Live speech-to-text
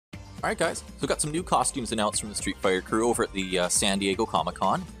Alright guys, so we've got some new costumes announced from the Street Fighter crew over at the San Diego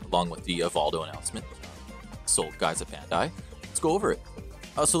Comic-Con, along with the Valdo announcement. Sold guys at Bandai. Let's go over it.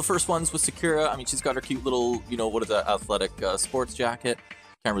 So the first one's with Sakura. I mean, she's got her cute little, what is that, athletic sports jacket.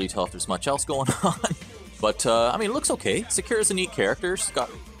 Can't really tell if there's much else going on. But, I mean, it looks okay. Sakura's a neat character. She's got,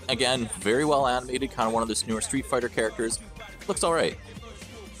 again, very well animated, kind of one of the newer Street Fighter characters. Looks alright.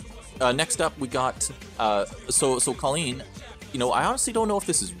 Next up, we got, so Colleen. I honestly don't know if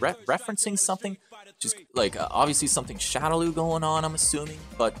this is referencing something. Just, like, obviously something Shadaloo going on, I'm assuming.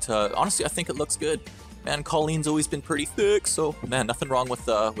 But, honestly, I think it looks good. And Colleen's always been pretty thick, so, man, nothing wrong with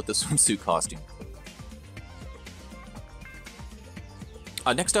the swimsuit costume.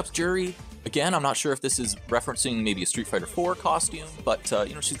 Next up's Juri. Again, I'm not sure if this is referencing maybe a Street Fighter 4 costume, but,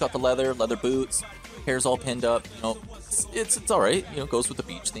 she's got the leather boots, hair's all pinned up, it's alright, goes with the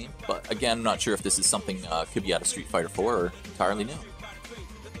beach theme. But again, I'm not sure if this is something could be out of Street Fighter 4 or entirely new.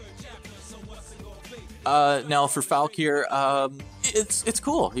 Now for Valkyr, it's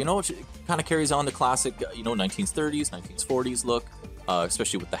cool, it kind of carries on the classic, 1930s, 1940s look,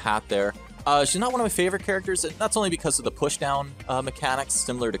 especially with the hat there. She's not one of my favorite characters, and that's only because of the pushdown mechanics,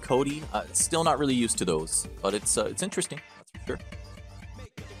 similar to Cody. Still not really used to those, but it's interesting, that's for sure.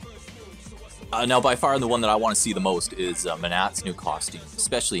 Now, by far, the one that I want to see the most is Menat's new costume,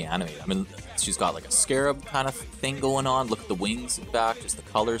 especially animated. I mean, she's got like a scarab kind of thing going on. Look at the wings in the back, just the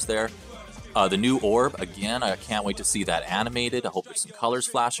colors there. The new orb, again, I can't wait to see that animated. I hope there's some colors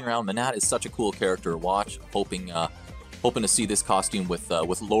flashing around. Menat is such a cool character to watch. Hoping to see this costume with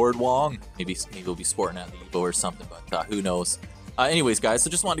Lord Wong. Maybe we'll be sporting at the Evo or something, but who knows. Anyways, guys, so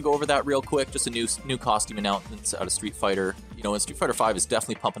just wanted to go over that real quick. Just a new costume announcements out of Street Fighter. And Street Fighter 5 is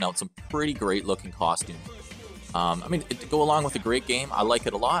definitely pumping out some pretty great looking costumes. I mean, to go along with a great game, I like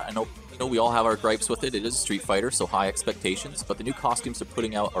it a lot. I know, we all have our gripes with it. It is Street Fighter, so high expectations. But the new costumes they're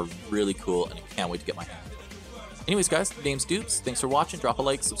putting out are really cool, and I can't wait to get my hands on it. Anyways, guys, the name's Dupes. Thanks for watching. Drop a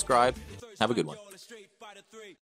like, subscribe. Have a good one.